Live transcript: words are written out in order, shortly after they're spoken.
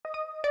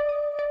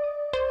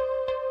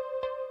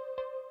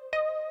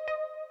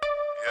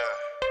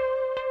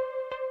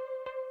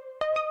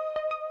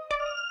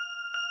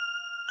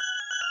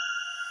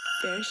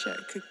Fair Share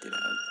cooked it up.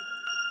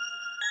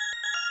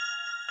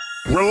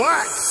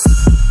 Relax.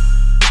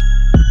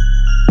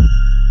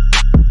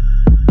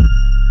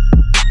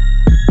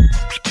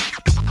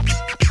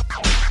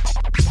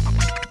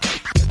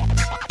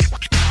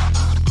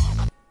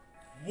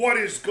 What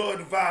is good,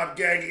 Vibe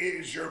Gang? It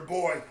is your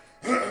boy,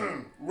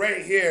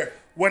 Ray here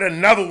with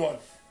another one.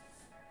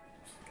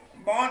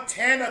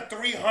 Montana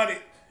 300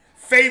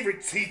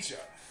 favorite teacher.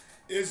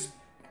 Is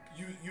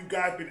you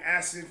guys been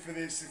asking for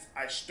this since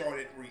I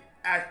started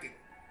reacting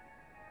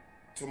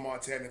to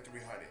Montana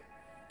 300.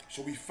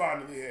 So we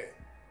finally here.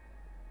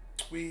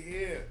 We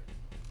here.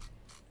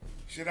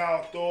 Shout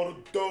out to all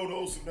the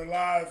dodos in the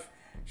live.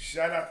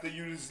 Shout out to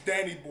you, this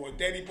Danny Boy.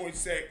 Danny Boy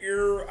said,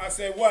 "Yer." I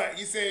said, "What?"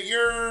 He said,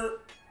 "Yer."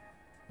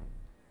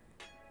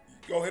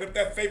 Go hit up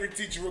that favorite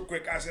teacher real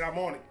quick. I said, "I'm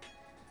on it.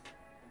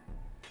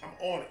 I'm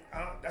on it."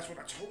 That's what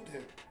I told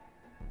him.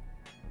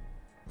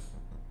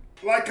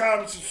 Like,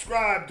 comment,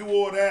 subscribe, do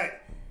all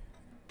that.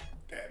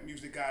 That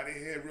music out of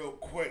here real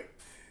quick.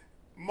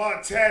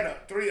 Montana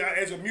 300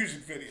 as a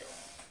music video.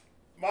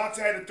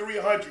 Montana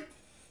 300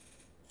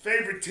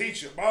 favorite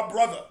teacher, my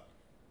brother.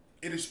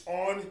 It is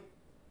on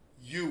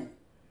you.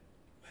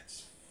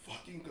 Let's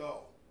fucking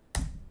go.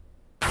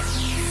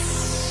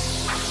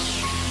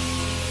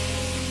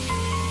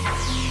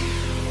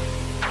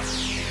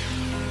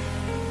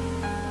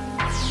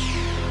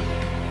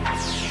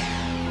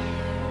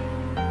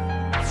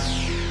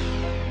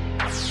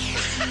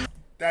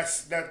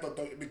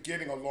 The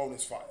beginning alone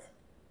is fire.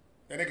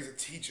 That nigga's a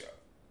teacher.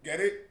 Get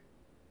it?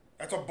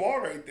 That's a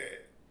bar right there.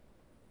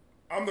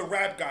 I'm the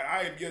rap guy.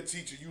 I am your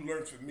teacher. You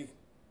learn from me.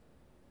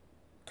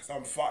 Because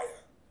I'm fire.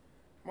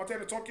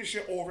 Montana, talk your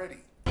shit already.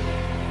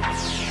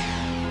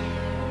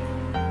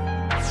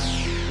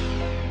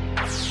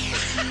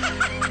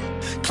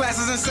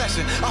 Classes in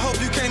session. I hope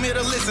you came here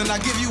to listen. I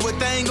give you what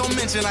they ain't gon'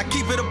 mention. I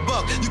keep it a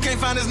buck. You can't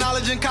find this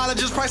knowledge in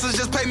colleges. Priceless,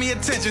 just pay me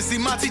attention. See,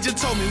 my teacher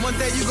told me one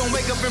day you gon'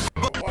 wake up and...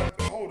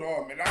 What? Hold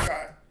on, man. I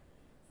got...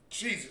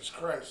 Jesus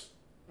Christ.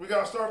 We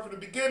gotta start from the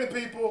beginning,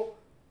 people.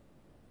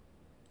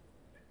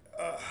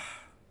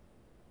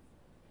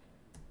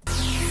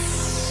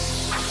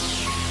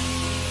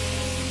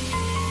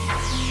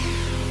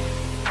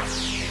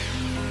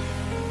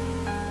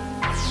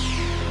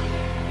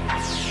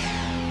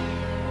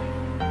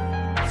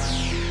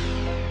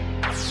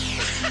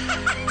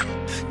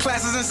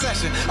 Classes in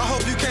session. I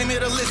hope you came here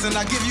to listen.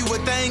 I give you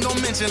what they ain't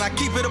gon' mention. I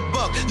keep it a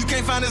buck. You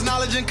can't find this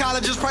knowledge in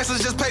colleges.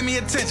 Priceless, just pay me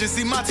attention.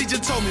 See, my teacher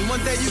told me one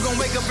day you gon'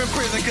 wake up in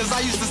prison. Cause I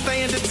used to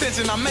stay in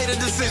detention. I made a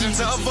decision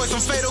to avoid some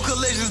fatal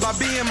collisions by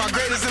being my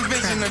greatest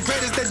invention. The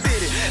greatest that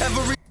did it.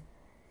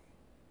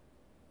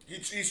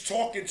 He's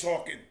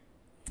talking.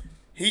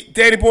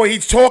 Danny Boy,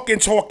 he's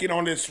talking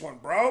on this one,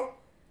 bro.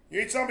 You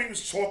ain't telling me he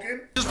was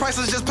talking? Just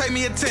priceless, just pay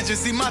me attention.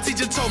 See, my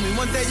teacher told me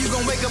one day you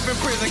gon' wake up in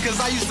prison. Cause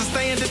I used to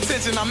stay in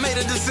detention. I made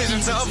a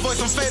decision to avoid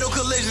some fatal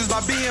collisions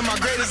by being my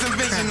greatest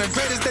invention. The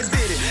greatest that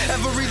did it.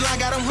 Every line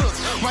got them hooked.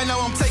 Right now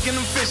I'm taking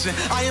them fishing.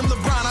 I am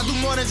LeBron, I do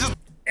more than just...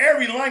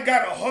 Every line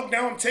got a hook,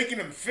 now I'm taking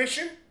them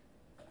fishing?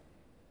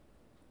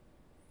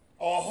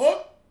 A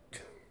hook?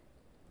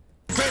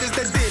 Greatest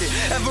that did it.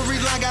 Every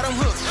line got them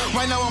hooked.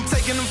 Right now I'm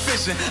taking them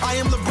fishing. I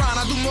am LeBron,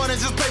 I do more than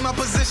just play my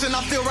position.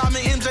 I feel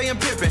Robin, MJ, and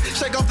Pippen.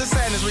 Shake off the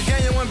sadness,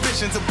 regain your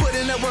ambition. To put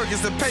in that work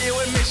is to pay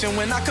your admission.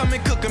 When I come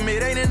and cook them,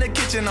 it ain't in the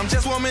kitchen. I'm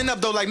just warming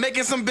up though, like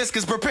making some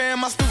biscuits. Preparing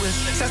my students,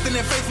 testing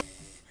their faith.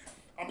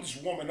 I'm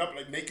just warming up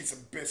like making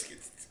some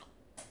biscuits.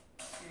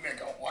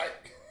 Nigga, what?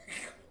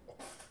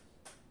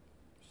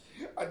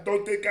 I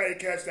don't think I can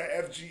catch that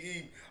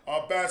FGE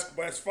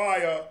basketball. That's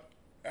fire.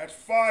 That's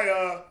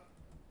fire.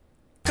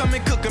 Come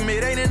and cook them,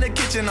 it ain't in the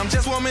kitchen. I'm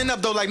just warming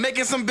up though, like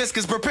making some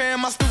biscuits. Preparing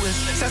my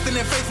students, testing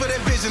their faith for their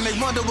vision. They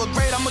wonder what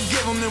grade I'ma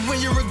give them. And when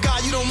you're a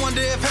God, you don't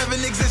wonder if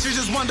heaven exists. You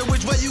just wonder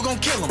which way you gon'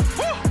 kill them.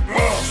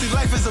 See,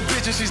 life is a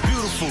bitch and she's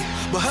beautiful,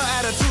 but her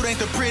attitude ain't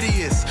the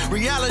prettiest.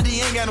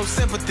 Reality ain't got no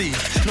sympathy.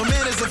 No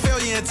man is a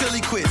failure until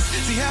he quits.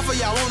 See, half of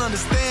y'all won't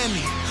understand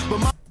me, but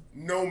my...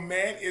 No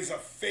man is a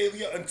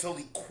failure until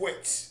he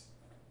quits.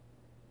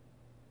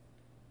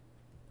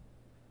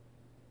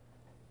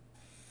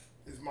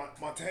 Is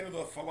Montana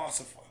the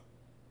philosopher?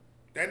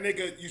 That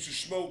nigga used to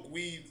smoke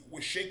weed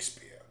with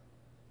Shakespeare.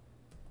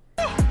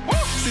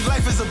 See,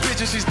 life is a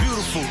bitch and she's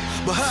beautiful,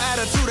 but her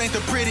attitude ain't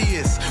the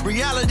prettiest.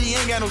 Reality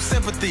ain't got no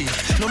sympathy.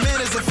 No man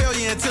is a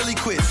failure until he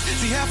quits.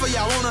 See, half of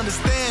y'all won't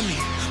understand me,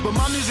 but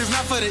my music's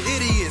not for the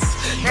idiots.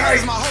 God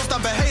is my host,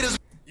 I'm for haters.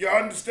 You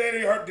understand?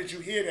 You heard? Did you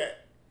hear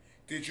that?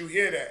 Did you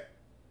hear that?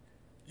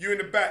 You in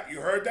the back,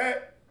 you heard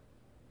that?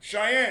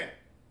 Cheyenne,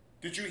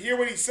 did you hear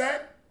what he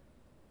said?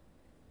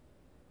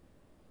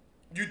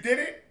 You did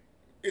it?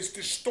 It's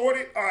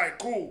distorted? Alright,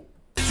 cool.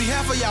 See,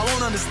 half of y'all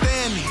won't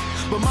understand me,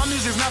 but my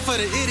music's not for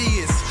the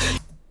idiots.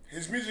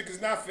 His music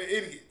is not for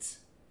idiots.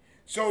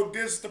 So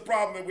this is the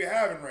problem that we're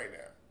having right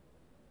now.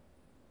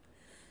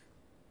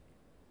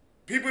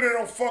 People that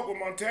don't fuck with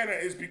Montana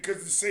is because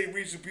of the same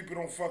reason people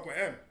don't fuck with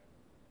him.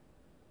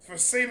 For the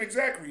same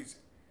exact reason.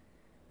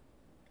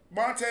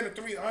 Montana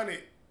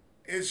 300,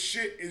 his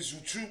shit is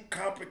too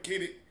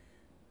complicated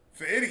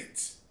for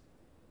idiots.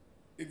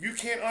 If you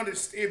can't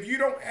understand, if you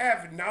don't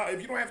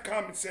have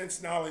common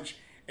sense knowledge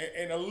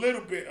and a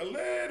little bit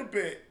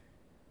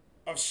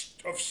of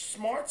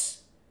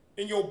smarts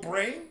in your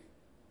brain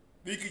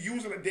that you could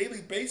use on a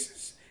daily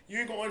basis, you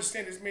ain't gonna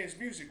understand this man's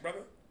music,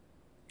 brother.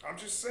 I'm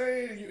just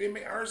saying, it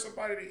may hurt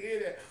somebody to hear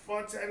that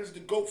Montana's the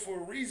GOAT for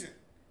a reason.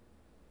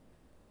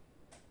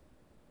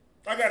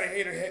 I got a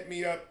hater hit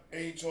me up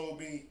and he told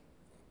me,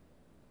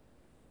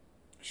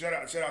 shout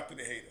out to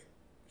the hater.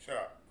 Shout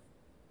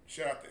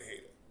out to the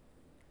hater.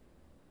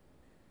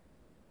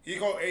 He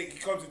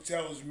comes and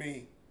tells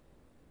me,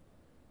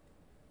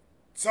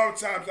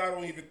 sometimes I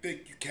don't even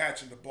think you're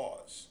catching the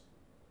bars.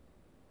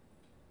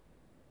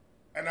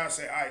 And I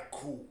say, all right,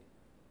 cool.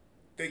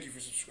 Thank you for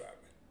subscribing.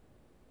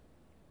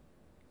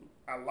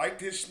 I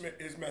liked his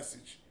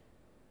message.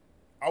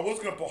 I was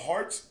going to put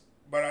hearts,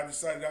 but I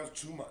decided that was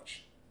too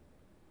much.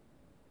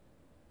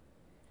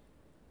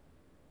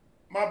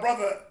 My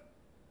brother,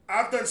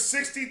 I've done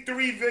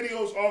 63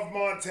 videos of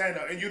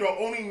Montana, and you're the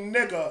only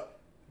nigga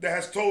that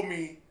has told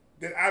me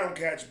that I don't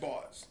catch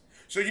bars.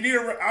 So you need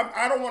to,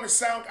 I don't want to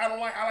sound, I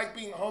like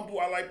being humble,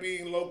 I like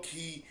being low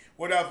key,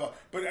 whatever.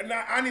 But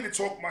I need to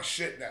talk my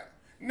shit now.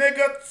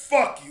 Nigga,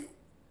 fuck you.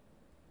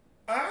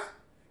 Huh?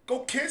 Go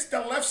kiss the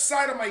left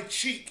side of my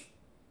cheek.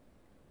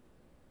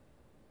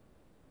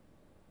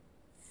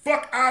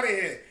 Fuck out of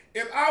here.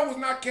 If I was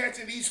not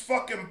catching these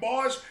fucking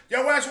bars,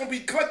 your ass won't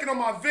be clicking on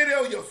my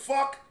video, you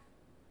fuck.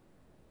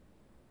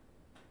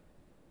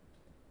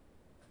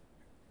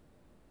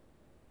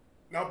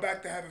 Now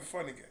back to having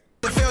fun again.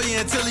 Failure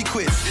until he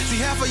quits. See,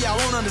 half of y'all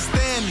won't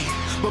understand me,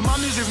 but my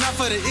music's not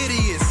for the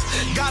idiots.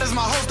 God is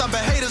my host, I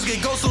bet haters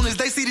get ghost soon as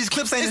they see these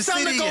clips ain't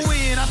insidious. It's time to go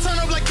in, I turn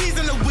up like keys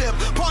in the whip.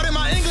 Pardon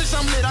my English,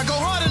 I'm lit. I go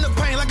hard in the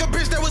paint like a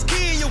bitch that was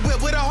key in your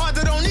whip with a heart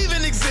that don't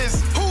even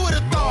exist. Who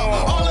would've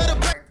thought? All of the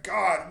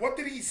God, what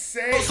did he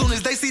say? As soon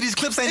as they see these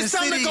clips ain't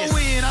insidious. It's time to go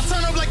in, I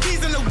turn up like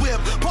keys in the whip.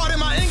 Pardon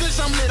my English,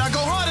 I'm lit. I go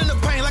hard in the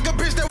paint like a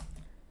bitch that...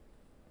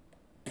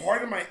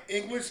 Pardon my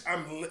English,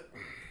 I'm lit.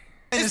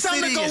 It's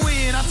time to go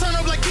in, I turn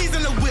up like keys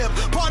in the whip.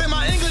 Pardon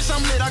my English,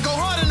 I'm lit. I go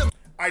hard in the...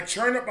 I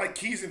turn up like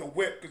keys in the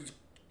whip because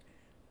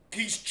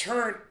keys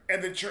churn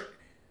and the churn...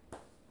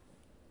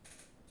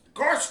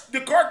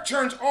 The car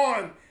turns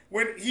on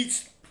when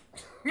he's...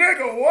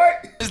 Nigga,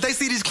 what? As they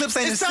see these clips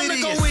ain't insidious.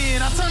 It's time to go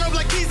in, I turn up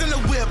like keys in the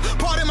whip.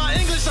 Pardon my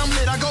English, I'm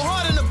lit. I go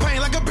hard in the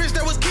paint like a bitch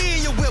that was key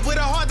in your whip with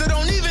a heart that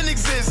don't even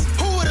exist.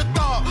 Who would've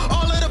thought?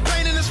 All of the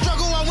pain and the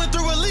struggle I went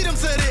through will lead them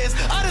to this.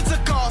 I done took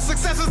off.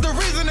 Success is the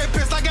reason they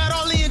pissed. I got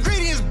all the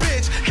ingredients,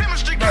 bitch.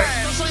 Chemistry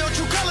class. Don't show your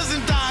true colors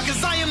and die,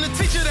 cause I am the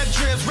teacher that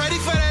drips. Ready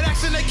for that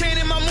action, they came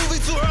in my movie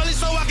too early,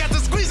 so I got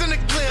to squeeze in the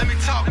clip. Let me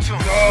talk to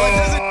them.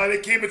 Oh, they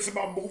came into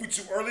my movie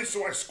too early,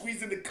 so I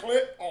squeezed in the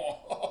clip?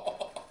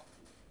 Oh.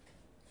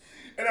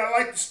 And I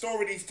like the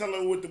story that he's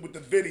telling with the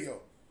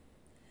video.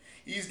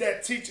 He's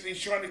that teacher.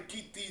 He's trying to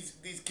keep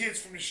these kids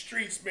from the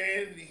streets,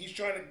 man. He's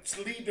trying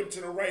to lead them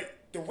to the right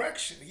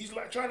direction. He's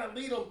like trying to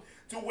lead them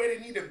to where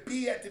they need to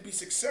be at to be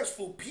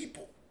successful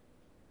people.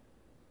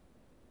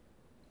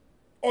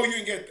 Oh, you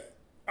didn't get that?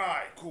 All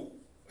right, cool.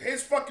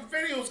 His fucking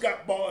videos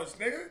got bars,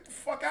 nigga. Get the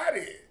fuck out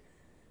of here.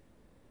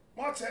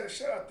 Montana,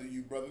 shout out to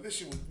you, brother.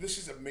 This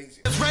is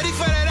amazing. Ready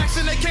for that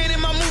action, they came in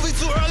my movie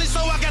too early,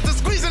 so I got to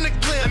squeeze in the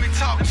clip. Let me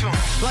talk to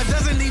him. Life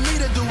doesn't need me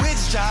to do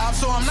its job,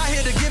 so I'm not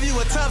here to give you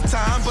a tough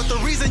time. But the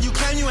reason you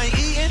claim you ain't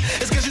eating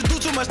is because you do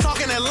too much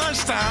talking at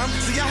lunchtime.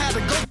 See, I had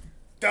to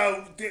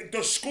go.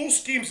 The school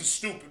schemes are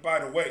stupid, by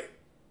the way.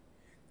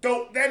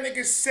 Though that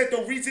nigga said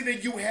the reason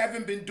that you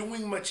haven't been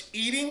doing much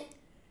eating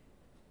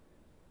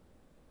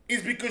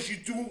is because you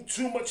do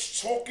too much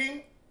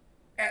talking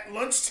at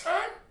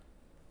lunchtime?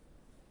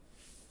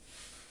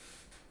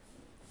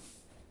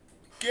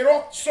 Get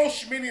off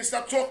social media and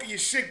stop talking your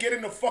shit. Get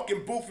in the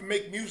fucking booth and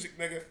make music,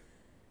 nigga.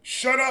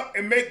 Shut up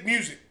and make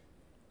music.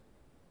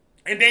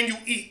 And then you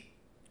eat.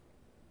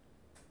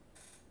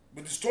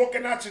 But just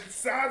talking out your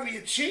side of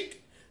your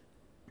cheek,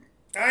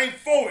 I ain't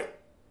for it.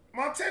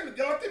 Montana,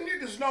 let them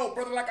niggas know,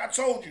 brother, like I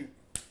told you.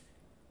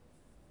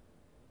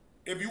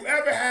 If you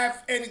ever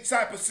have any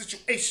type of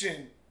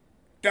situation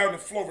down in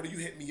Florida, you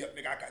hit me up,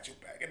 nigga. I got your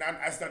back. And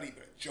that's not even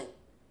a joke.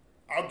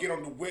 I'll get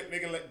on the whip,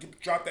 nigga,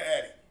 drop the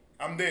addy.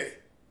 I'm there.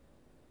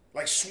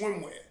 Like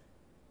swimwear.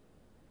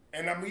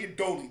 And I'm here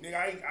dolly. Nigga,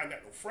 I ain't got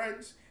no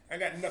friends. I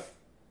got nothing.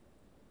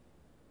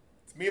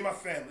 It's me and my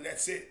family.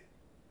 That's it.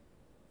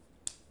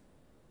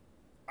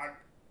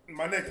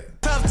 My nigga.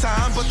 Tough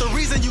time, but the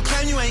reason you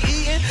claim you ain't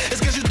eating is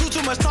because you do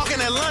too much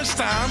talking at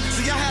lunchtime.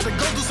 See, I had to go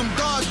through some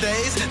dark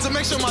days to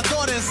make sure my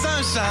daughter in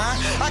sunshine.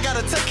 I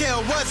gotta take care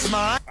of what's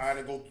mine. I had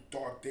to go through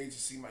dark days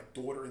to see my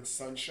daughter in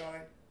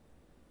sunshine.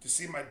 To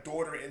see my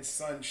daughter in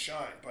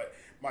sunshine. But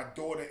my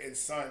daughter in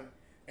sun...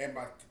 And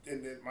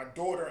my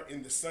daughter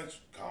in the sun.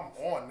 Come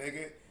on,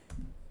 nigga.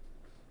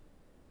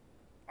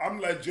 I'm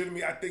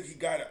legitimately. I think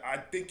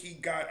he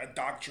got a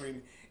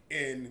doctrine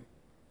in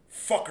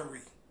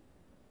fuckery.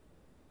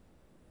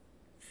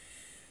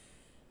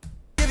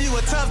 Give you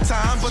a tough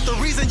time. But the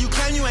reason you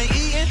claim you ain't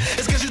eating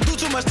is cause you do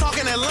too much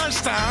talking at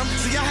lunchtime.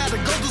 See, I had to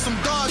go through some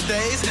dark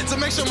days to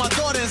make sure my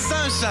daughter in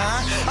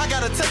sunshine. I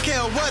gotta take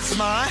care of what's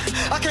mine.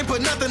 I can't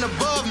put nothing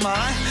above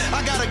mine.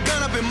 I got a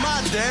gun up in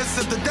my desk.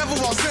 If the devil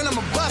walks in,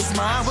 I'ma bust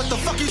mine. What the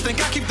fuck you think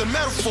I keep the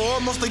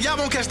metaphor? Most of y'all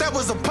won't catch that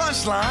was a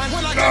punchline.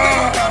 When I got that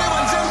work out in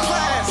gym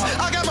class,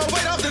 I got my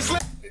weight off this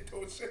lip. They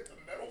doing shit to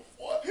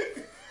metaphor.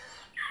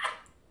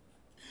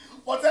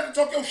 Montana,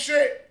 talk your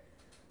shit.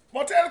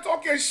 Montana,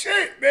 talk your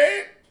shit,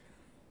 man.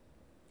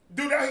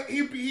 Dude,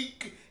 he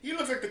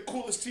looks like the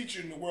coolest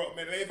teacher in the world,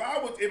 man. If I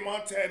was in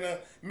Montana,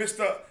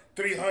 Mr.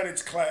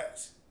 300's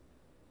class,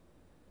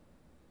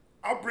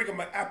 I'll bring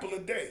him an apple a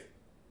day.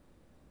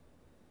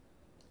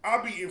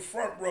 I'll be in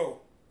front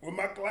row with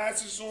my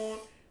glasses on,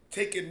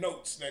 taking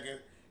notes, nigga.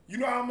 You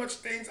know how much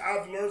things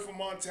I've learned from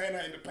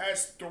Montana in the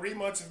past 3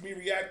 months of me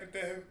reacting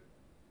to him?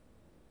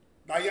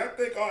 Now y'all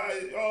think,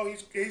 oh,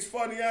 he's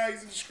funny,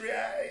 he's discreet,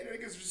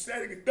 niggas just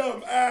saying and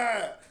dumb,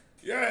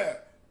 yeah.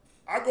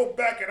 I go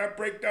back and I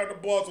break down the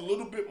balls a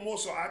little bit more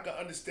so I can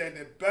understand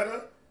it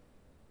better.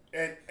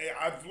 And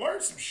I've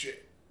learned some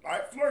shit.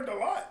 I've learned a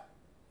lot.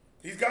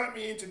 He's got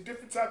me into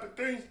different types of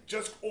things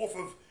just off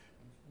of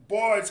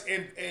bars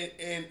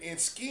and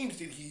schemes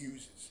that he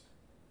uses.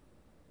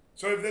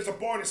 So if there's a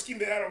bar and a scheme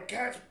that I don't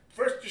catch,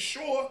 first to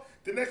sure,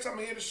 the next time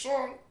I hear the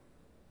song,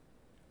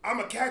 I'm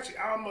going to catch it.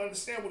 I'm going to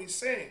understand what he's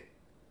saying.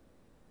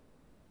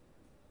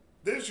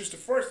 This is just the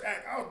first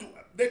act I'll do.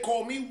 They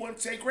call me One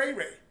Take Ray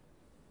Ray.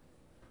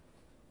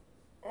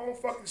 I don't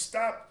fucking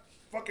stop,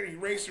 fucking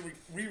erase and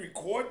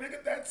re-record,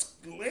 nigga. That's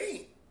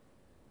lame.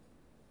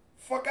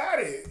 Fuck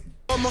out of here.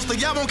 Most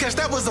of y'all won't catch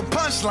that was a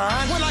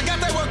punchline. When I got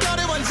that work out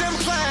in one gym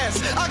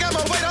class, I got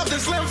my weight off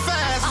this slim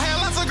fast. I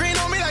had lots of green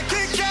on me like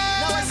Kit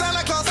Kat. Now like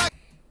Santa Claus.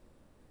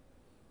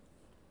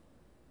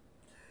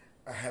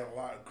 I had a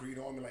lot of green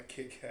on me like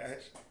Kit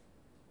Kat.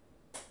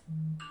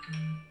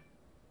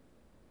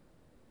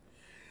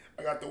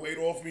 I got the weight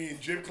off me in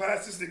gym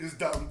class. This nigga's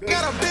dumb.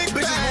 Got a big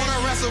bitches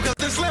wanna wrestle cause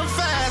they slim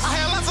fast. I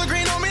had lots of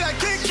green on me like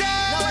Kit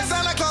Kat. Now like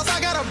Santa Claus,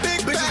 I got a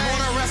big bitches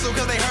wanna wrestle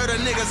cause they heard a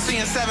nigga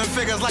seeing 7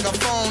 figures like a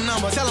phone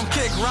number. Tell them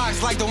kick rocks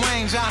like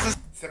Dwayne Johnson.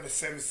 Seven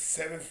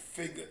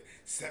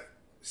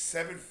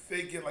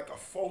figure like a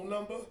phone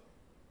number?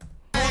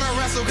 Wanna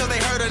wrestle cause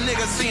they heard a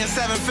nigga seeing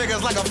 7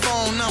 figures like a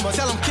phone number.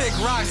 Tell them kick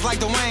rocks like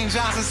Dwayne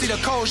Johnson. See the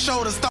cold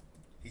shoulders.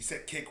 He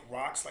said kick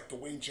rocks like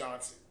Dwayne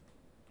Johnson.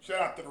 Shout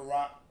out to The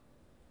Rock.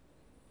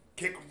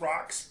 Kick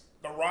rocks,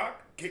 The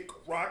Rock, kick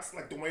rocks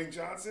like Dwayne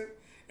Johnson.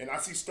 And I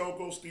see Stone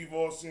Cold Steve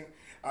Austin.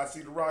 I see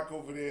The Rock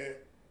over there.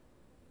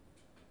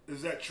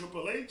 Is that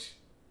Triple H?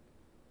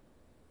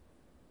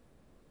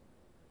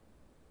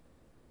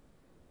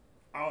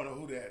 I don't know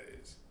who that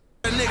is.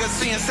 A nigga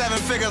seeing 7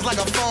 figures like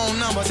a phone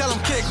number. Tell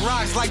him kick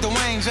rocks like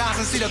Dwayne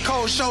Johnson. See the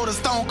cold shoulder,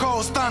 Stone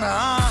Cold Stunner,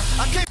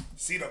 I can't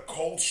see the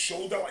cold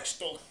shoulder like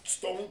Stone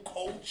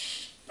Cold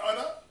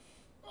Stunner?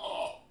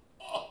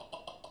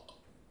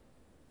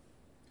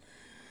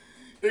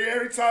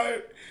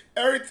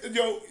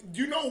 Yo,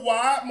 you know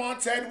why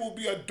Montana will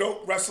be a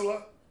dope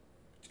wrestler?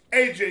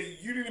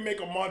 AJ, you need to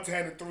make a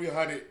Montana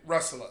 300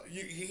 wrestler.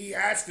 He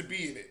has to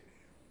be in it.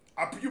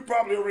 You're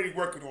probably already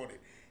working on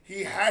it.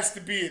 He has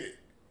to be in it.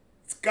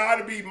 It's got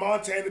to be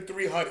Montana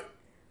 300.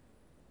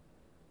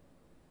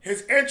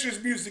 His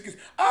entrance music is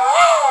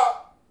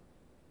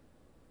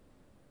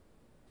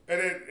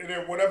and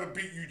then whatever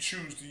beat you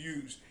choose to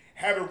use,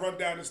 have it run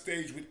down the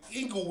stage with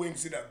eagle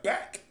wings in the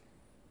back.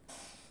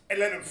 And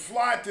let him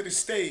fly to the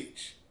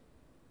stage,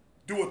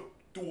 do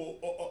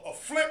a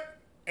flip,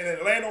 and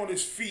then land on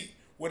his feet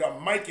with a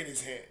mic in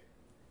his hand.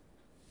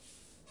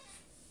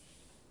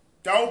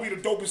 That would be the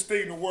dopest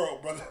thing in the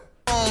world, brother.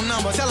 Phone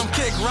number, tell him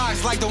kick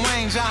rocks like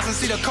Dwayne Johnson.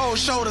 See the cold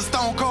shoulder,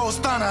 Stone Cold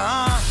Stunner,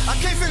 I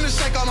can't seem to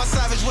shake all my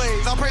savage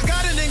ways. I'll praise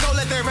God and then go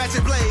let that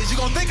ratchet blaze. You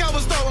gon' think I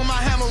was throwing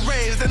my hammer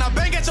raised, then I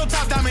bang at your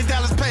top diamond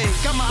Dallas Page.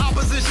 Got my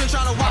opposition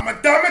trying to walk. I'm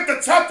a dumb at the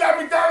top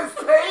diamond Dallas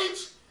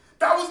Page.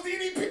 That was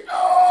DDP.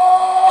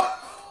 Oh!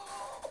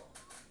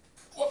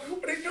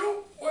 What he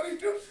do? What he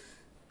do?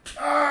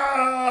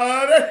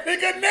 That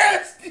nigga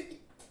nasty.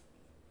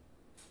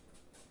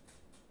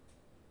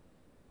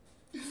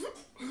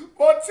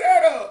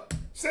 Montana,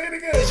 say it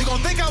again. You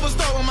gon' think I was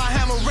throwing my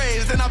hammer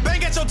raised, then I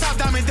bang at your top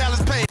diamond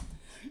Dallas Page.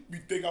 You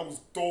think I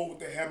was throwing with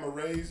the hammer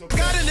raised? Okay.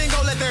 Got it, then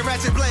go let that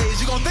ratchet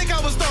blaze. You gon' think I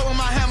was throwing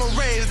my hammer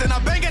raised, then I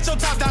bang at your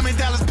top diamond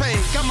Dallas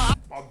Page. Got my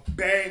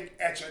bang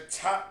at your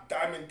top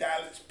diamond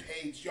Dallas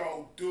Page,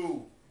 yo,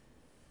 dude.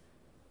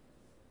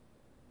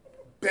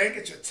 Bang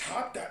at your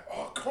top diamond.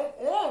 Oh, come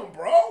on,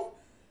 bro.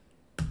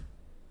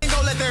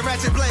 Go let that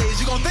ratchet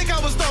blaze. You gon' think I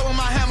was throwing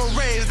my hammer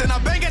raised, then I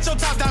bang at your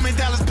top diamond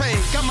Dallas Page.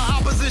 Got my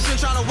opposition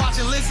trying to watch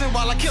and listen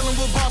while I kill him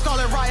with bars, call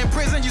it right in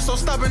prison. You so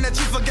stubborn that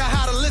you forgot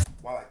how to listen.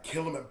 While I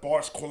kill him at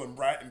bars, call him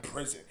right in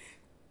prison.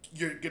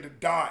 You're gonna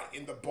die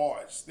in the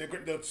bars.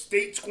 The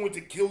state's going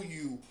to kill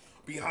you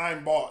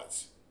behind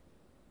bars.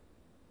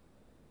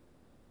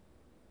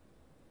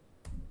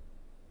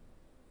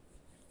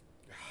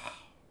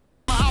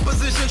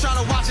 position,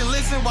 trying to watch and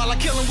listen while I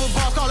kill him with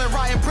balls, call it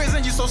right in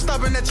prison. You so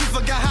stubborn that you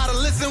forgot how to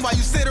listen while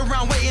you sit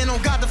around waiting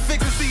on God to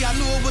fix it. See, I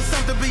knew it was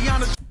something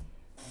beyond the...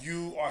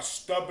 You are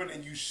stubborn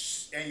and you're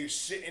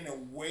sitting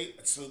and wait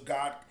until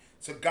God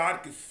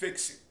can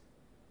fix it.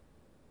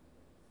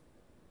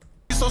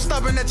 You so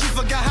stubborn that you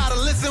forgot how to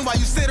listen while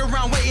you sit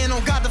around waiting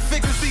on God to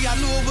fix it. See, I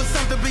knew it was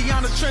something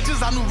beyond the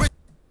trenches. I knew...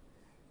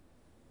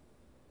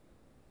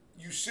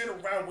 You sit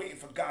around waiting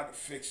for God to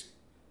fix it.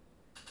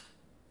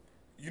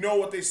 You know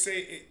what they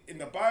say in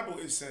the Bible?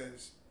 It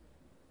says,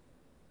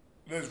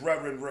 there's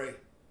Reverend Ray.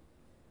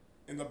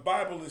 In the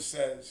Bible it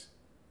says,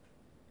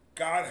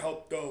 God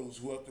help those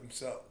who help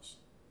themselves.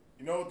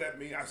 You know what that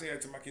means? I say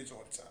that to my kids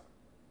all the time.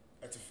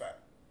 That's a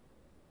fact.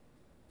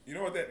 You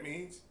know what that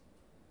means?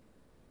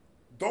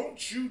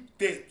 Don't you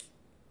think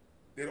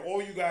that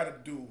all you got to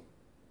do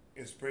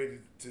is pray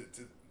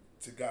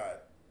to God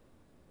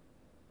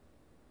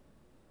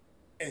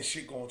and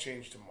shit gonna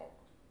change tomorrow?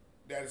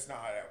 That is not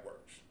how that works.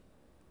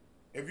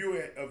 If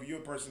you're a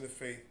person of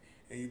faith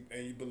and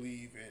you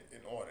believe in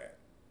all that,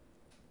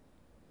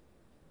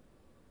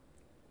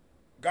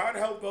 God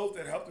help those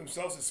that help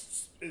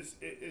themselves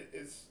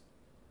is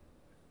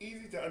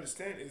easy to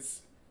understand.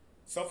 It's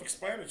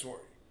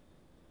self-explanatory.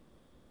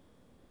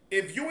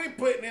 If you ain't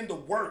putting in the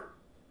work,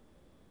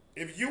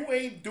 if you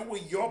ain't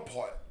doing your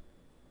part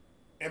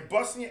and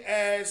busting your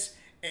ass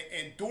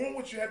and doing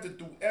what you have to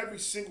do every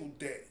single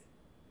day,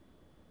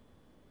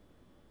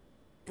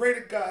 pray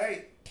to God,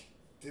 hey,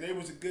 today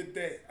was a good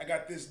day. I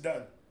got this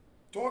done.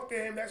 Talk to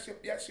him. That's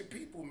your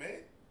people, man.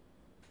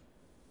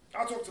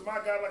 I talk to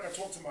my God like I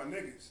talk to my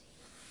niggas.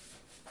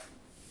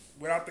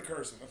 Without the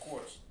cursing, of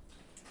course.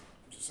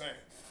 I'm just saying.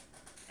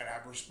 And I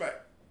have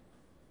respect.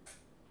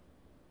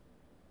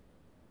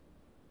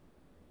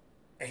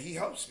 And he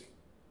helps me.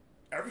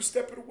 Every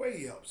step of the way,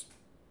 he helps me.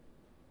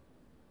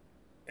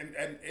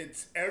 And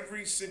it's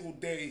every single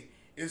day.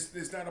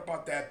 It's not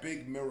about that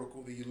big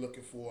miracle that you're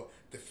looking for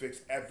to fix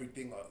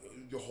everything,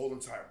 your whole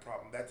entire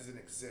problem. That doesn't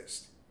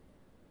exist.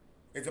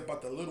 It's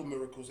about the little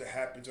miracles that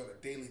happens on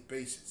a daily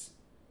basis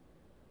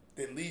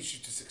that leads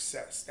you to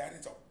success. I'm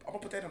gonna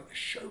put that on a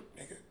shirt,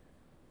 nigga.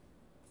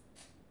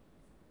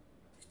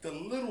 The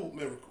little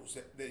miracles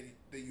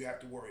that you have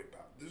to worry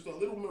about. There's the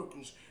little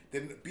miracles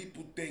that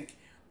people think,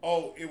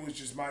 oh, it was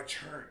just my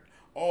turn.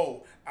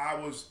 Oh, I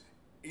was,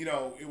 it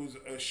was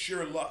a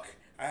sheer luck.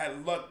 I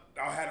had luck.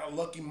 I had a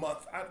lucky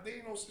month. There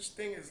ain't no such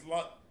thing as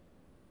luck.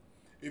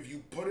 If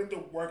you put in the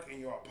work and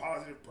you're a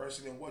positive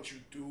person in what you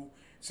do,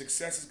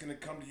 success is going to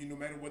come to you no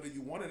matter whether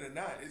you want it or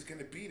not. It's going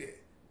to be there.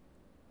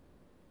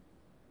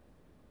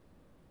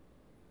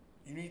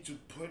 You need to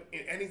put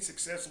in, any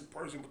successful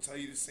person will tell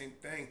you the same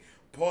thing.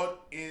 Put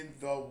in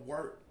the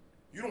work.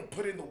 You don't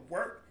put in the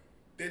work,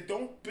 then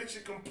don't bitch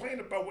and complain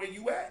about where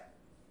you at.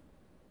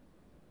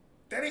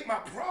 That ain't my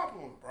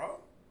problem, bro.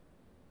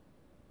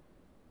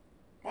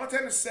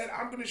 Montana said,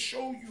 I'm going to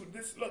show you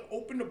this. Look,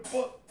 open the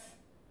book.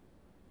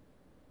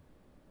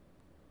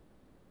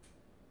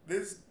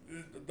 This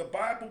the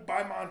Bible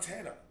by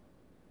Montana.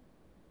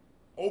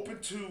 Open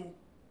to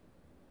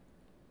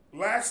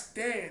Last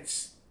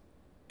Dance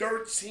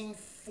 13,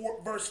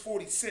 verse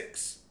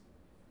 46.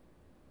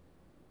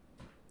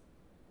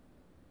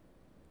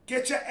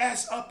 Get your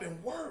ass up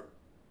and work.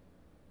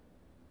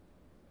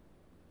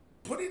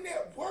 Put in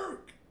that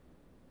work.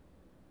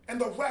 And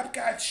the rap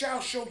guy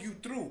shall show you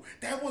through.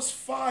 That was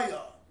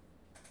fire.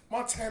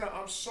 Montana,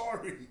 I'm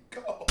sorry.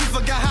 Go. You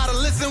forgot how to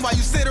listen while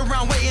you sit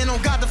around waiting on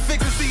God to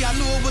fix it. See, I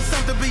knew it was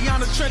something beyond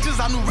the trenches.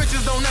 I knew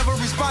riches don't ever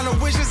respond to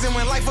wishes. And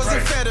when life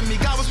wasn't fair to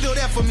me, God was still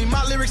there for me.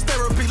 My lyrics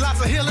therapy,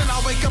 lots of healing. I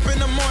wake up in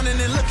the morning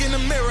and look in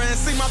the mirror and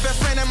see my best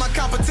friend and my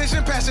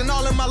competition. Passion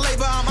all in my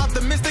labor. I'm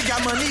optimistic.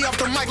 Got money off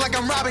the mic like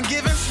I'm Robin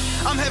Givens.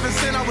 I'm heaven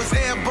sent, I was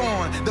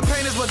airborne. The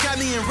pain is what got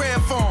me in rare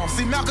form.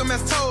 See, Malcolm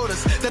has told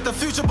us that the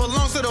future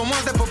belongs to the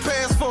ones that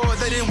prepares for it.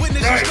 They didn't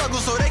witness your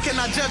struggle, so they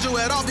cannot judge you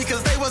at all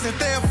because they wasn't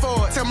there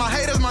for it. Tell my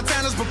haters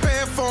Montana's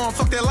prepared for them.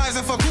 Fuck their lives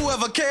and fuck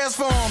whoever cares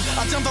for them.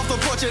 I jumped off the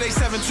porch at age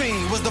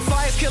 17. Was the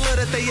flyest killer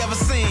that they ever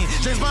seen.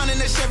 James Bond in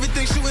that Chevy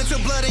thing, shooting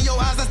till blood in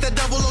your eyes. That's that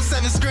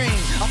 007 screen.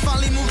 I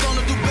finally moved on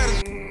to do better.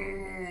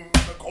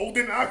 The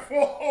golden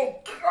iPhone.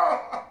 Oh,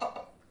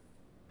 God.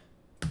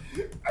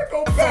 I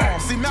go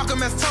back. See,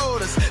 Malcolm has told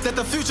us that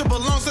the future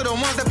belongs to the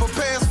ones that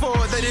prepares for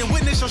it. They didn't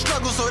witness your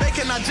struggle, so they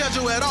cannot judge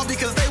you at all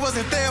because they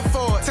wasn't there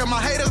for it. Tell my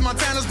haters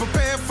Montana's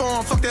prepared for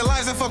them. Fuck their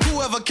lives and fuck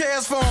whoever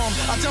cares for them.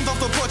 I jumped off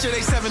the porch at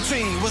age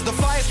 17. Was the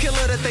flyest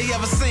killer that they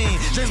ever seen.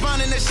 James Bond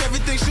in that Chevy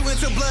thing, shooting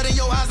till blood in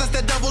your eyes. That's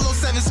that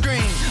 007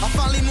 screen. I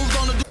finally moved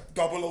on to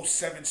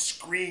 007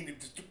 screen.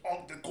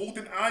 The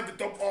golden eye.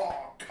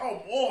 Oh,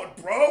 come on,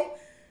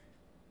 bro.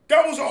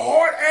 That was a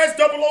hard-ass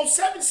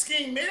 007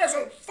 scheme, man. That's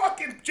a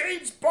fucking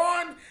James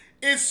Bond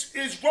is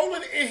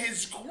rolling in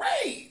his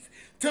grave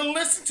to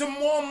listen to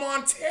more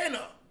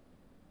Montana.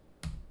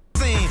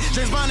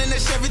 James Bond in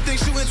that Chevy thing,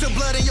 shooting till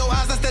blood in your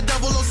eyes. That's that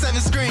 007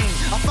 screen.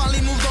 I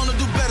finally moved on to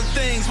do better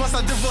things. Once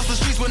I divorced the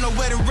streets with no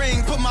wedding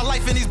ring. Put my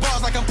life in these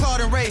bars like I'm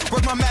Claude and Ray.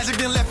 Work my magic,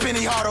 then left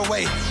Penny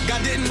Hardaway. God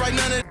didn't write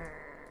none of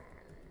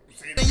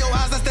in your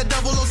eyes, that's that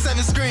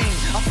 007 screen.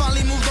 I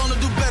finally moved on to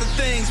do better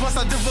things. Once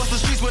I divorced the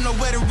streets with no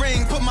wedding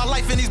ring. Put my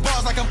life in these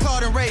bars like I'm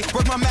Claude and Ray.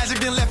 Work my magic,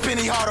 then left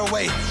Penny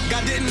Hardaway.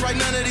 God didn't write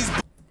none of these.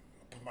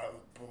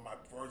 Put my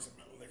words and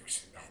my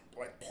lyrics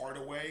like part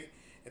away,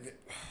 and then.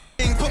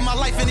 Put my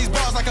life in these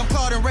bars like I'm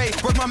Claude and Ray.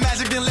 Work my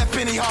magic, then left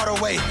Penny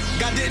Hardaway.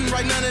 God didn't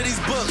write none of these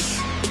books.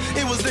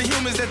 It was the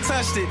humans that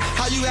touched it.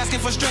 How you asking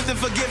for strength and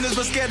forgiveness,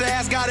 but scared to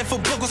ask God if a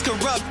book was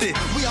corrupted.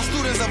 We are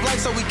students of life,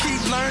 so we keep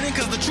learning,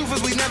 cause the truth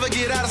is we never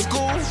get out of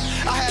school.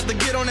 I had to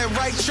get on that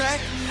right track.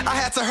 I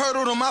had to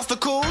hurdle them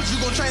obstacles. You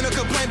gon' train or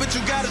complain, but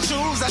you gotta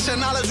choose. I share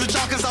knowledge with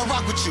y'all cause I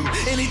rock with you.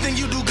 Anything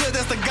you do good,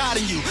 that's the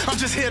God in you. I'm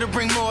just here to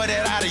bring more of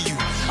that out of you.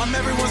 I'm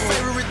everyone's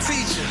favorite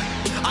teacher.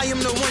 I am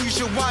the one you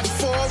should watch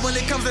for. When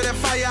it comes to that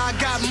fire, I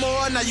got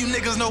more. Now you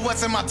niggas know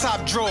what's in my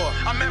top drawer.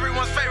 I'm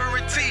everyone's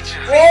favorite teacher.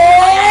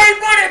 Oh, he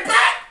brought it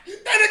back!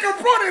 That nigga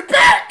brought it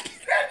back!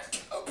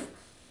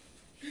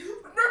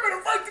 Remember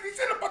the first thing he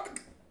said about the...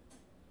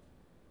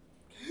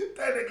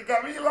 That nigga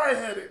got me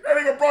lightheaded. That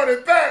nigga brought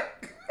it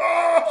back.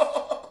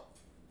 Oh.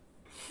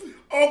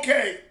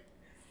 Okay.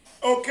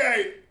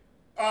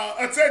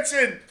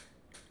 Attention.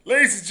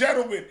 Ladies and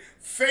gentlemen,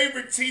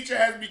 favorite teacher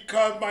has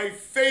become my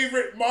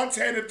favorite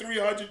Montana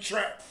 300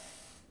 track.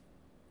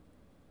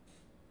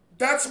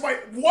 That's my...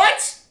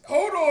 What?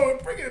 Hold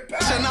on, bring it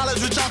back. Share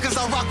knowledge with y'all cause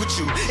I rock with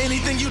you.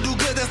 Anything you do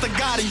good, that's the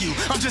God in you.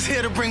 I'm just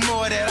here to bring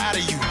more of that out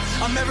of you.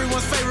 I'm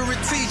everyone's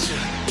favorite teacher.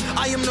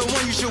 I am the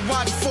one you should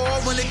watch for.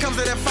 When it comes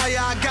to that fire,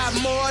 I got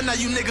more. Now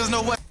you niggas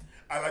know what.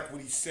 I like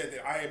what he said,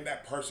 that I am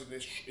that person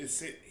that is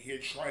sitting here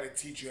trying to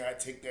teach you how to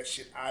take that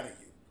shit out of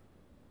you.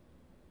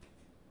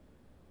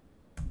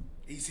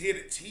 He's here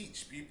to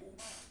teach people.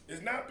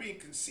 It's not being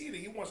conceited.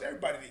 He wants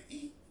everybody to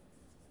eat.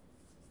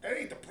 That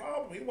ain't the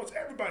problem. He wants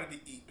everybody to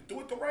eat, but do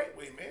it the right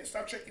way, man.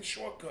 Stop taking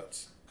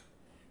shortcuts.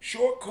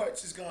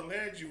 Shortcuts is gonna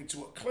land you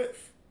into a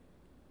cliff.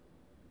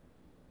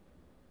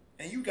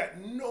 And you got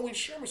no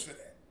insurance for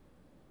that.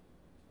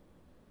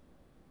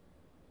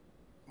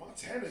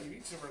 Montana, you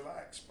need to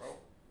relax, bro.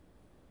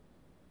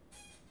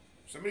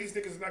 Some of these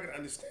niggas are not gonna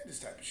understand this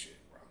type of shit,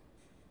 bro.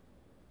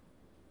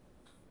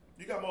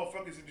 You got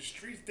motherfuckers in the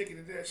streets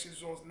thinking that shit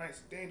is all nice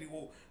and dandy,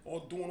 all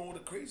doing all the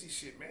crazy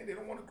shit, man. They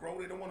don't want to grow.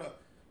 They don't want to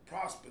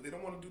prosper. They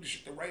don't want to do the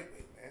shit the right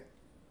way, man.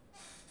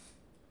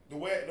 The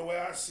way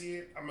I see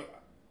it,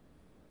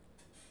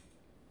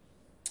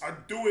 I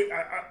do it.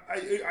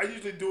 I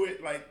usually do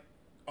it like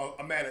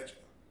a manager.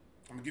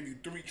 I'm gonna give you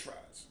 3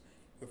 tries.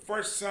 The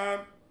first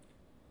time,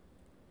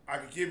 I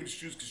could give you the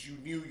excuse because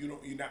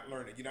you're not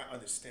learning, you're not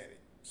understanding.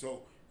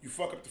 So you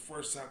fuck up the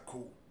first time,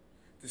 cool.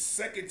 The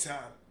second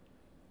time,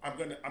 I'm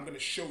gonna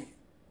show you.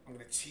 I'm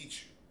gonna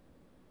teach you.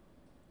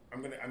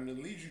 I'm gonna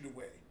lead you the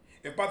way.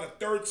 If by the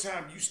third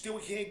time you still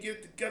can't get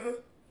it together,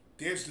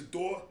 there's the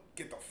door.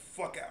 Get the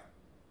fuck out.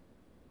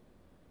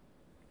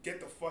 Get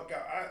the fuck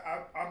out.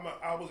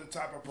 I was the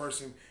type of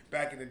person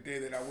back in the day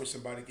that I wish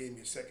somebody gave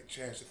me a second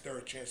chance, a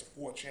third chance, a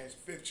fourth chance, a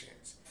fifth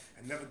chance.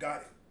 I never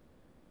got it.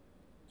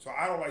 So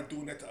I don't like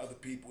doing that to other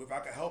people. If I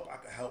can help, I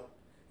can help.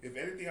 If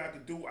anything I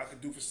can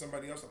do for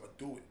somebody else, I'm gonna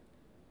do it.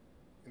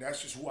 And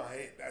that's just who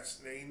I am.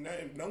 There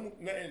ain't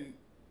nothing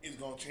is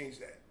gonna change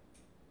that.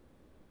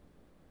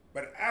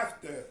 But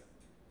after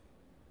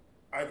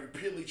I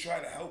repeatedly try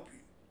to help you,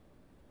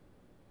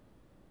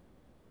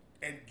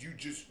 and you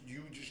just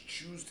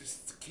choose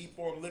to keep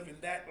on living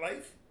that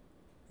life,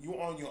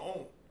 you're on your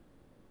own.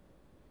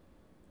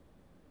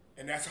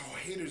 And that's how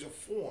haters are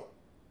formed.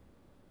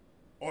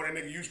 Oh, that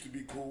nigga used to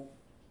be cool.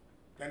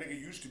 That nigga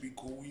used to be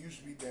cool. He used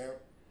to be down.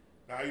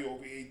 Now you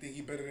over here think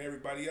he better than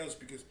everybody else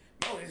because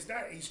no, it's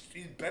not. He's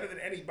better than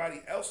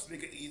anybody else.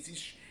 Nigga,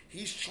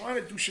 he's trying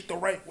to do shit the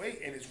right way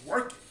and it's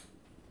working.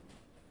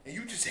 And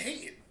you just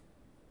hating.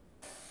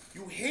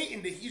 You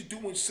hating that he's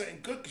doing something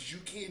good because you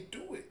can't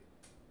do it.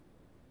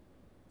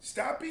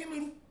 Stop being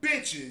little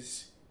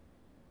bitches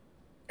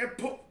and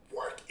put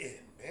work in,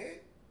 man.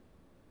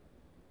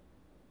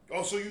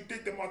 Oh, so you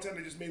think that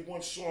Montana just made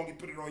one song, he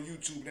put it on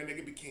YouTube, and that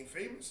nigga became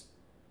famous?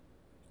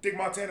 Think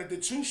Montana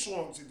did 2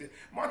 songs?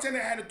 Montana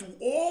had to do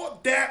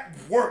all that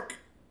work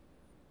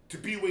to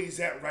be where he's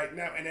at right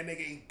now, and that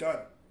nigga ain't done.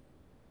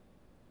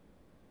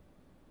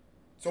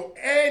 So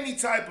any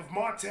type of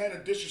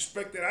Montana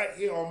disrespect that I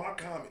hear on my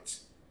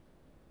comments,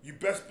 you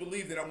best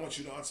believe that I want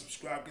you to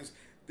unsubscribe because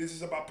this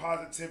is about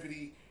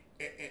positivity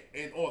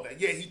and all that.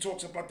 Yeah, he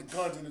talks about the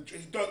guns and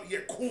he does. Yeah,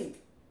 cool.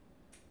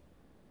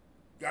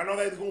 I know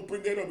that he's gonna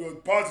bring that up.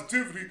 Like,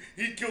 positivity.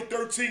 He killed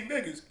 13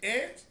 niggas.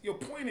 And your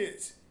point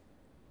is,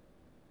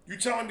 you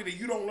telling me that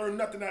you don't learn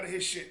nothing out of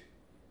his shit.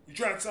 You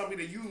trying to tell me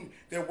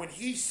that when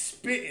he's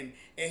spitting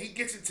and he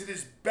gets into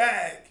this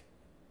bag,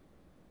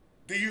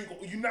 that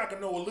you're not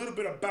gonna know a little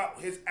bit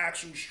about his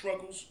actual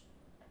struggles.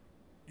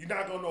 You're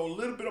not gonna know a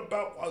little bit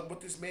about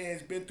what this man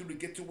has been through to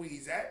get to where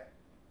he's at.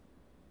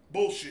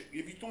 Bullshit.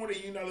 If you're doing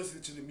it, you're not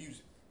listening to the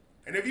music.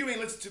 And if you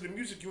ain't listening to the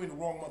music, you're in the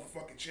wrong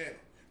motherfucking channel.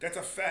 That's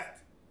a fact.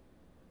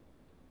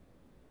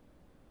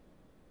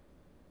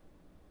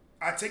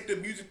 I take the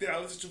music that I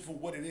listen to for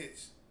what it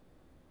is.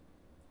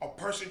 a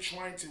person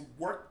trying to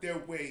work their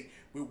way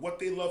with what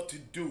they love to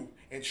do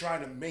and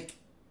trying to make it.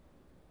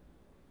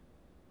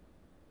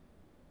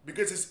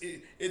 Because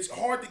it's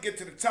hard to get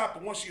to the top,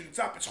 and once you're at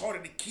the top, it's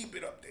harder to keep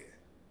it up there.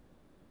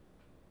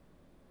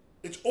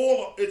 It's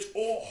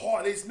all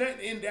hard. There's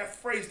nothing in that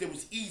phrase that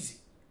was easy.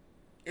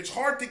 It's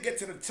hard to get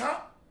to the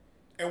top,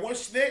 and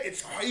once you're there,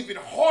 it's even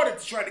harder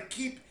to try to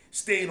keep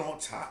staying on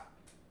top.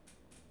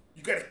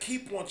 You got to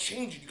keep on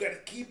changing. You got to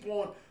keep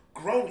on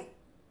growing.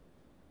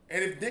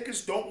 And if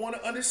niggas don't want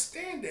to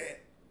understand that,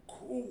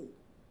 cool.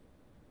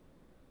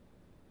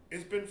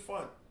 It's been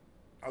fun.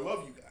 I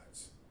love you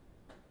guys.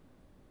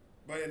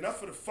 But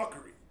enough of the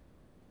fuckery.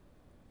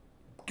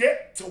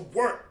 Get to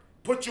work.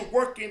 Put your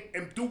work in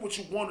and do what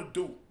you want to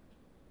do.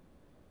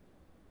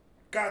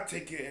 God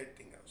take care of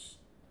everything else.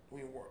 Don't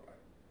even worry about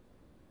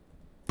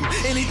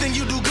it. Anything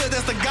you do good,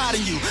 that's the God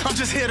in you. I'm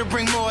just here to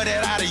bring more of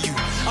that out of you.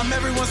 I'm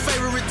everyone's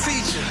favorite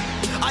teacher.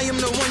 I am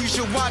the one you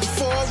should watch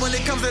for. When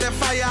it comes to that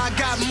fire, I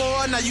got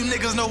more. Now you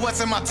niggas know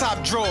what's in my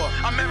top drawer.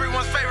 I'm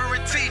everyone's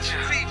favorite teacher.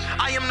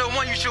 I am the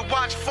one you should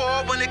watch for.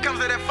 When it comes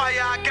to that fire,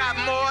 I got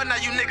more. Now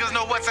you niggas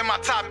know what's in my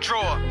top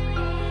drawer.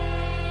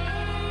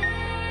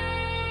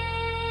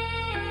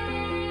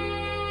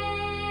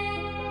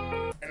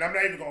 And I'm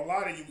not even gonna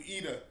lie to you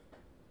either.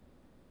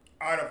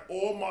 Out of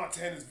all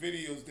Montana's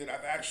videos that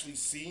I've actually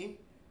seen,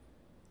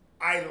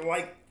 I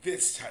like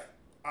this type.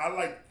 I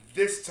like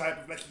this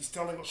type of, like, he's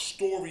telling a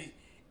story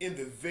in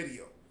the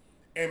video.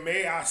 And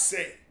may I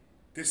say,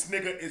 this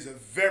nigga is a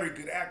very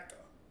good actor.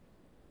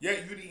 Yeah,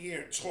 you didn't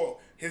hear him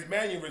talk. His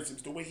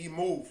mannerisms, the way he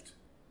moved,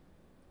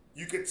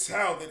 you could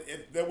tell that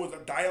if there was a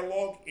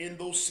dialogue in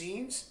those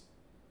scenes,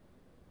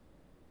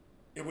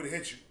 it would have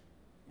hit you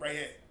right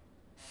here.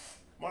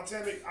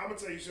 Montana, I'm gonna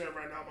tell you something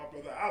right now, my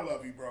brother. I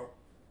love you, bro.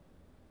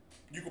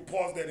 You can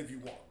pause that if you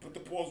want. Put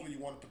the pause where you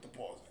want to put the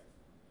pause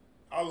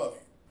at. I love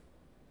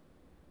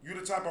you. You're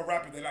the type of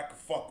rapper that I can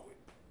fuck with.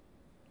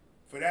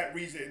 For that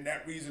reason and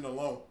that reason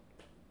alone.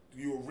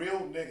 You're a real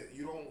nigga.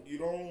 You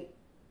don't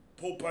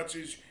pull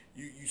punches.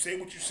 You say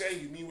what you say,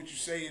 you mean what you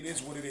say, it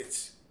is what it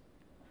is.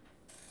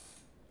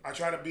 I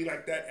try to be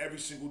like that every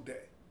single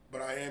day,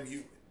 but I am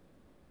human.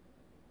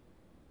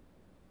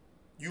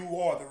 You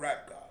are the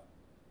rap god.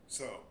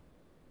 So,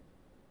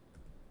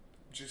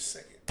 just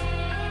saying.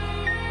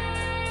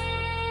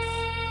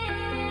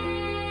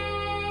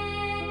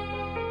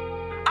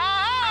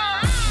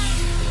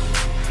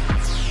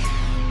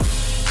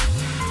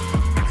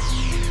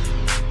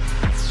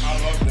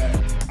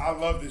 I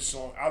love this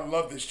song. I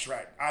love this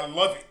track. I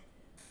love it.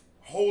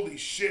 Holy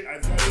shit, I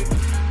tell you.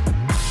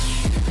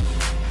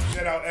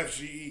 Shout out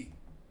FGE.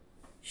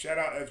 Shout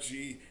out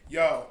FGE.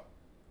 Yo.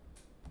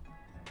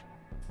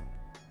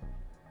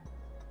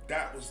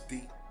 That was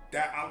deep.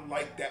 I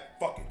like that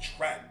fucking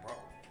track, bro.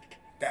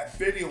 That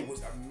video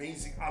was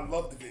amazing. I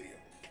love the video.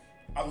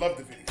 I love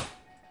the video.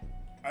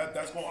 I'm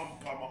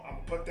gonna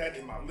put that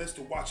in my list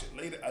to watch it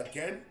later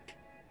again.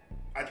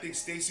 I think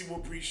Stacy will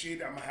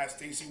appreciate it. I'm gonna have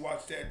Stacy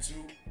watch that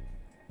too.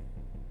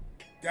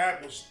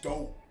 That was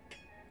dope.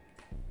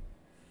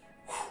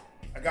 Whew.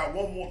 I got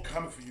one more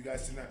coming for you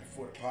guys tonight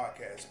before the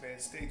podcast, man.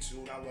 Stay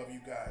tuned. I love you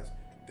guys.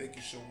 Thank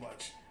you so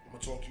much. I'm going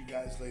to talk to you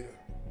guys later.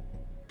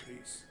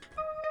 Peace.